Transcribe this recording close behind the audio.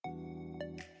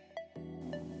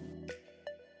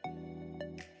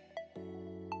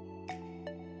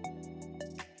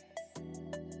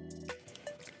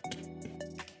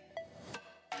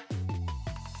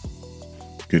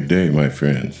Good day, my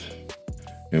friends,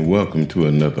 and welcome to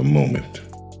another moment.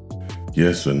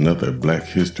 Yes, another Black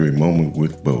History Moment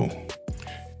with Bo.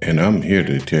 And I'm here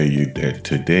to tell you that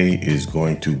today is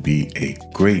going to be a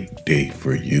great day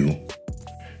for you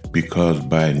because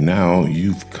by now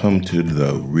you've come to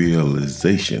the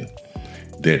realization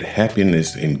that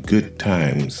happiness and good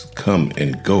times come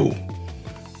and go,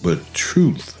 but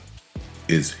truth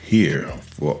is here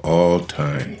for all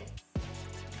time.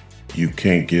 You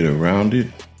can't get around it,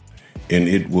 and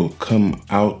it will come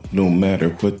out no matter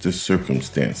what the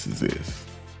circumstances is.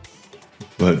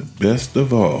 But best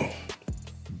of all,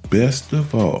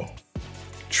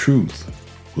 truth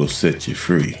will set you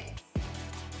free.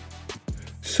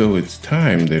 So it's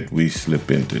time that we slip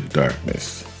into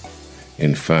darkness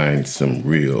and find some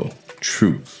real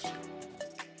truth.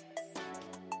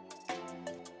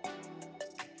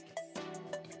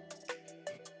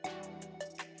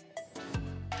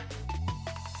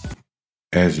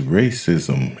 As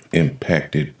racism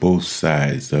impacted both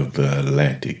sides of the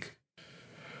Atlantic,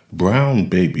 brown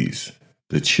babies,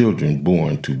 the children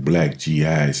born to black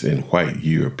GIs and white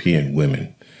European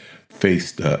women,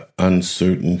 faced an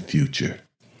uncertain future.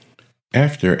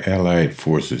 After Allied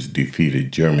forces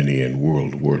defeated Germany in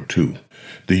World War II,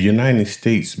 the United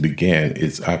States began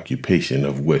its occupation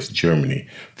of West Germany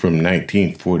from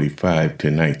 1945 to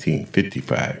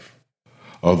 1955.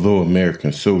 Although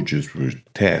American soldiers were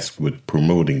tasked with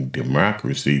promoting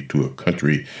democracy to a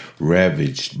country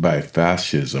ravaged by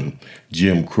fascism,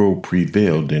 Jim Crow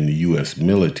prevailed in the U.S.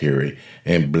 military,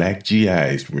 and black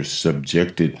GIs were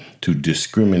subjected to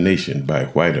discrimination by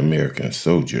white American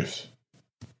soldiers.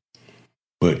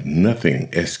 But nothing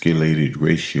escalated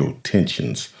racial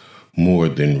tensions more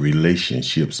than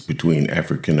relationships between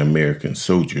African American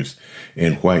soldiers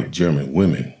and white German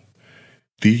women.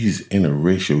 These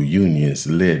interracial unions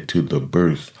led to the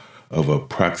birth of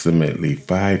approximately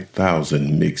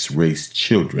 5,000 mixed-race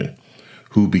children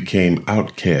who became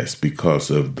outcasts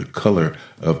because of the color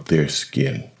of their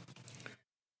skin.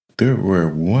 There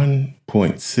were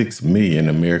 1.6 million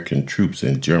American troops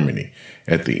in Germany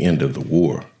at the end of the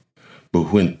war,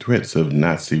 but when threats of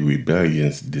Nazi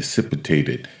rebellions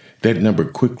dissipated, that number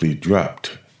quickly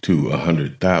dropped to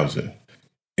 100,000.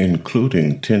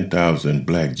 Including 10,000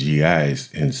 black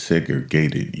GIs in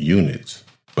segregated units.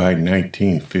 By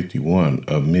 1951,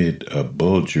 amid a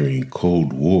bulging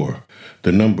Cold War,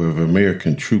 the number of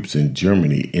American troops in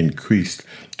Germany increased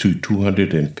to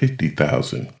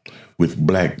 250,000, with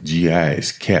black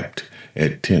GIs capped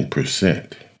at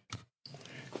 10%.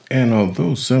 And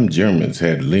although some Germans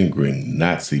had lingering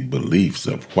Nazi beliefs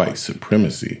of white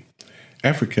supremacy,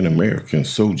 African American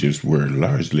soldiers were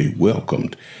largely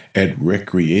welcomed at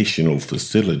recreational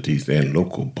facilities and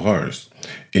local bars,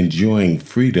 enjoying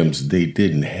freedoms they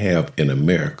didn't have in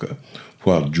America,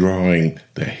 while drawing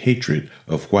the hatred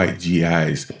of white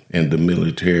GIs and the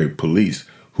military police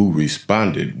who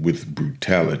responded with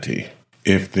brutality.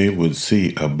 If they would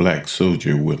see a black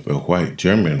soldier with a white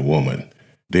German woman,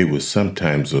 they would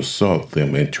sometimes assault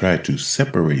them and try to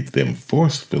separate them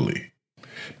forcefully,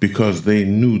 because they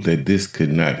knew that this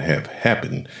could not have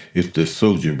happened if the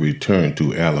soldier returned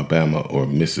to Alabama or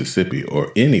Mississippi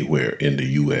or anywhere in the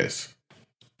U.S.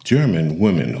 German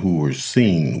women who were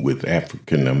seen with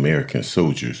African American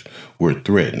soldiers were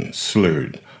threatened,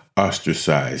 slurred,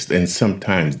 ostracized, and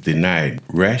sometimes denied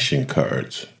ration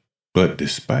cards. But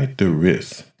despite the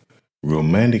risks,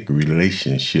 romantic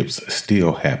relationships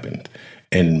still happened,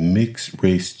 and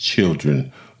mixed-race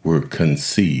children were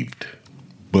conceived.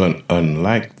 But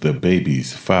unlike the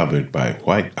babies fathered by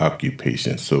white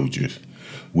occupation soldiers,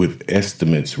 with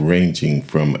estimates ranging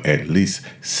from at least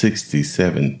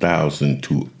 67,000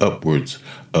 to upwards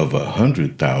of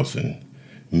 100,000,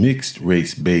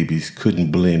 mixed-race babies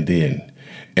couldn't blend in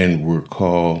and were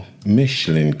called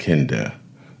Mischlingskinder,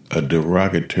 a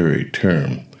derogatory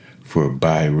term for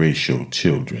biracial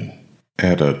children.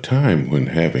 At a time when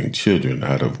having children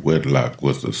out of wedlock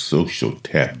was a social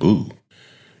taboo,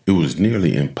 it was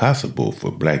nearly impossible for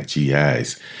black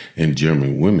GIs and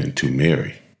German women to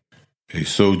marry. A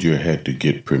soldier had to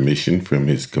get permission from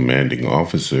his commanding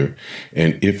officer,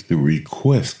 and if the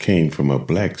request came from a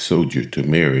black soldier to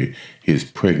marry his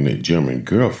pregnant German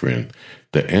girlfriend,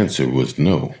 the answer was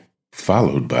no,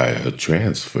 followed by a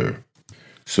transfer.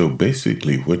 So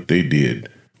basically what they did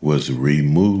was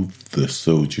remove the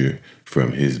soldier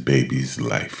from his baby's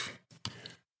life.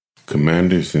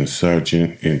 Commanders and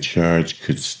sergeants in charge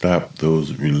could stop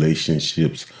those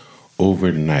relationships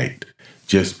overnight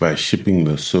just by shipping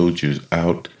the soldiers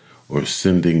out or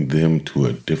sending them to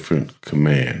a different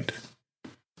command.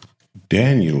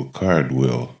 Daniel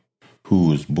Cardwell, who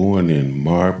was born in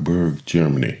Marburg,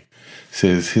 Germany,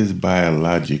 says his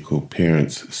biological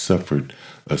parents suffered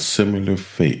a similar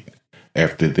fate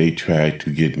after they tried to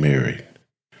get married.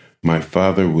 My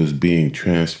father was being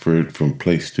transferred from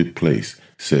place to place,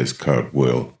 says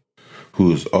Cardwell,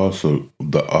 who is also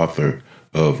the author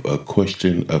of A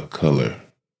Question of Color,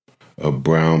 a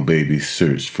brown baby's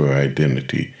search for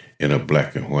identity in a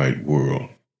black and white world.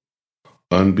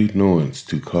 Unbeknownst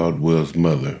to Caldwell's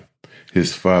mother,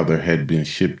 his father had been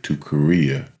shipped to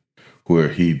Korea, where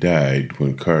he died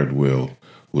when Cardwell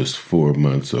was 4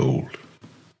 months old.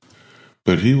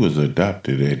 But he was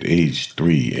adopted at age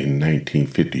 3 in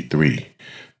 1953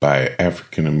 by an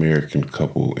African American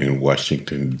couple in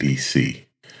Washington, D.C.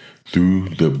 through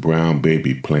the Brown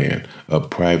Baby Plan, a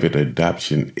private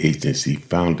adoption agency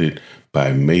founded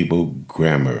by Mabel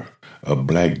Grammer, a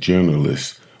black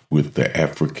journalist with the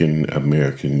African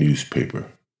American newspaper.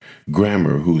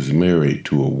 Grammer, who's married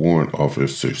to a warrant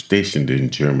officer stationed in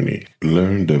Germany,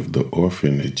 learned of the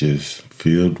orphanages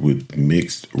filled with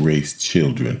mixed-race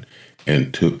children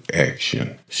and took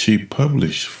action. She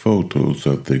published photos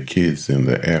of the kids in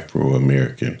the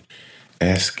Afro-American,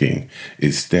 asking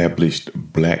established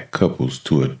black couples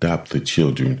to adopt the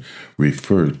children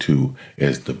referred to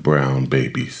as the brown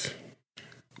babies.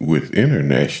 With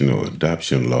international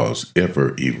adoption laws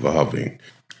ever evolving,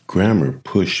 Grammer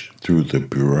pushed through the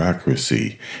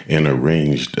bureaucracy and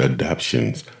arranged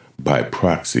adoptions by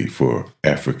proxy for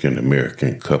African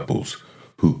American couples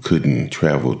who couldn't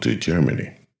travel to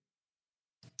Germany.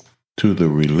 To the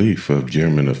relief of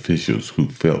German officials who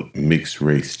felt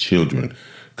mixed-race children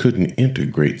couldn't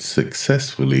integrate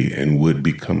successfully and would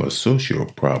become a social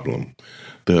problem,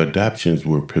 the adoptions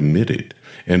were permitted,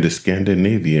 and the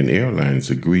Scandinavian Airlines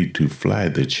agreed to fly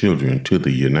the children to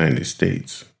the United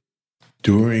States.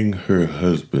 During her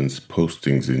husband's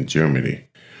postings in Germany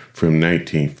from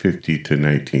 1950 to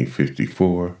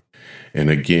 1954,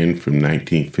 and again from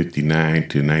 1959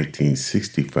 to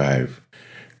 1965,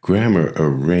 Grammer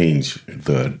arranged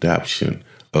the adoption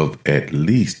of at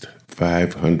least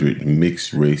 500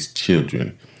 mixed-race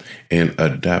children and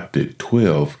adopted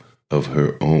 12 of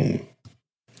her own.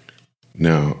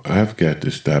 Now, I've got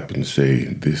to stop and say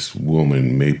this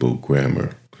woman, Mabel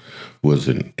Grammer, was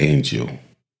an angel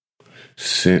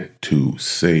sent to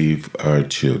save our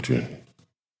children.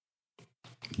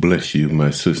 Bless you,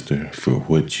 my sister, for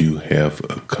what you have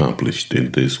accomplished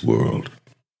in this world.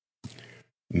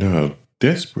 Now,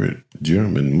 desperate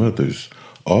German mothers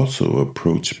also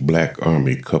approached black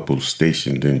army couples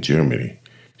stationed in Germany.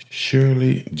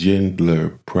 Shirley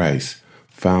Gendler Price,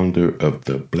 founder of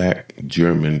the Black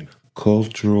German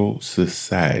Cultural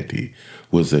Society,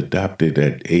 was adopted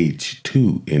at age 2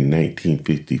 in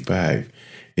 1955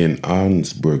 in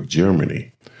Augsburg,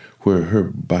 Germany, where her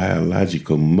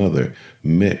biological mother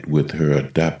met with her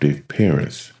adoptive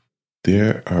parents.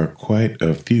 There are quite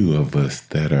a few of us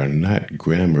that are not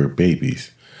Grammer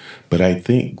babies, but I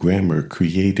think Grammer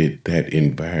created that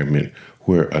environment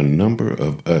where a number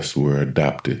of us were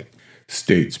adopted,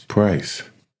 states Price.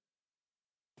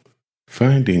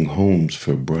 Finding homes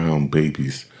for brown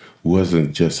babies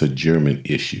wasn't just a German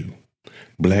issue.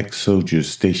 Black soldiers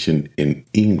stationed in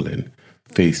England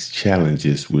faced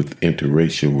challenges with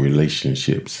interracial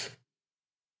relationships.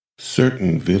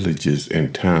 Certain villages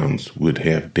and towns would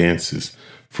have dances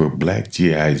for black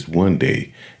GIs one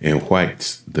day and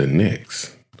whites the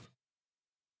next.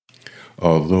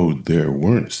 Although there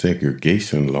weren't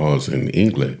segregation laws in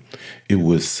England, it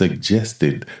was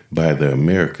suggested by the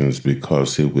Americans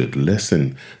because it would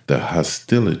lessen the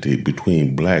hostility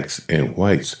between blacks and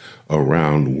whites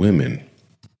around women.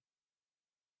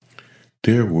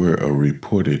 There were a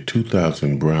reported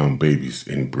 2,000 brown babies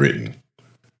in Britain,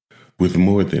 with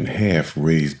more than half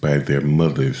raised by their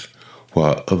mothers,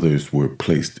 while others were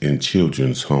placed in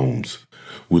children's homes,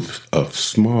 with a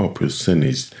small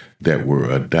percentage that were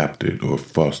adopted or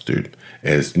fostered,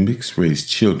 as mixed-race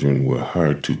children were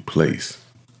hard to place.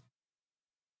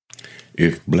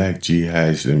 If black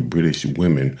GIs and British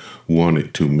women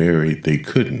wanted to marry, they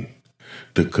couldn't.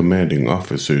 The commanding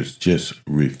officers just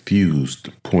refused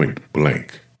point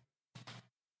blank.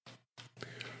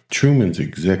 Truman's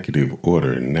Executive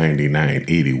Order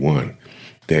 9981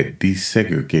 that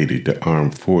desegregated the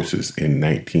armed forces in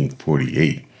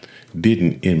 1948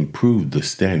 didn't improve the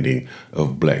standing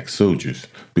of black soldiers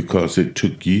because it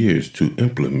took years to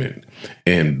implement,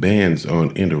 and bans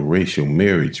on interracial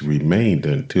marriage remained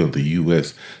until the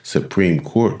U.S. Supreme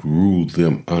Court ruled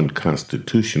them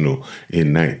unconstitutional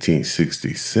in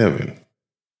 1967.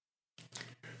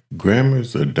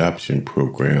 Grammer's adoption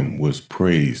program was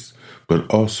praised but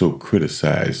also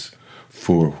criticized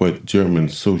for what German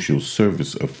social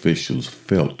service officials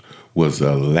felt was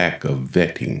a lack of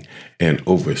vetting and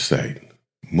oversight.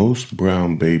 Most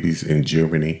brown babies in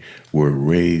Germany were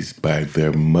raised by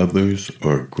their mothers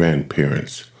or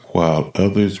grandparents, while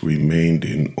others remained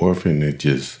in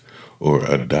orphanages or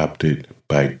adopted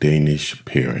by Danish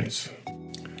parents.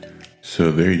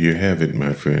 So there you have it,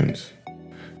 my friends.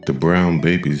 The brown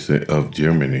babies of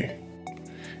Germany.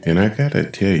 And I gotta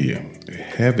tell you,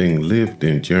 having lived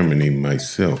in Germany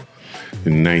myself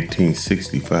in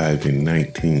 1965 and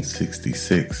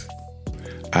 1966,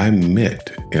 I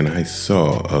met and I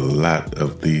saw a lot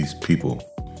of these people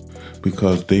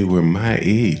because they were my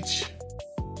age,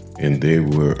 and there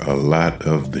were a lot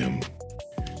of them.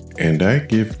 And I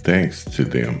give thanks to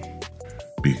them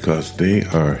because they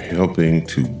are helping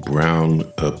to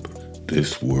brown up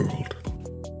this world.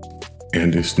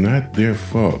 And it's not their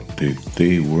fault that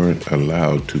they weren't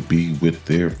allowed to be with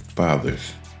their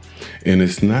fathers. And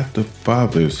it's not the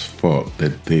father's fault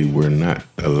that they were not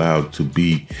allowed to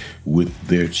be with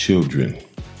their children.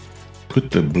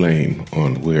 Put the blame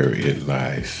on where it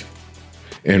lies.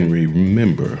 And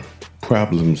remember,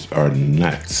 problems are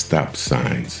not stop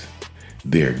signs.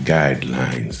 They're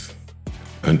guidelines.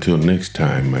 Until next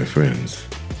time, my friends,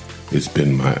 it's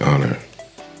been my honor.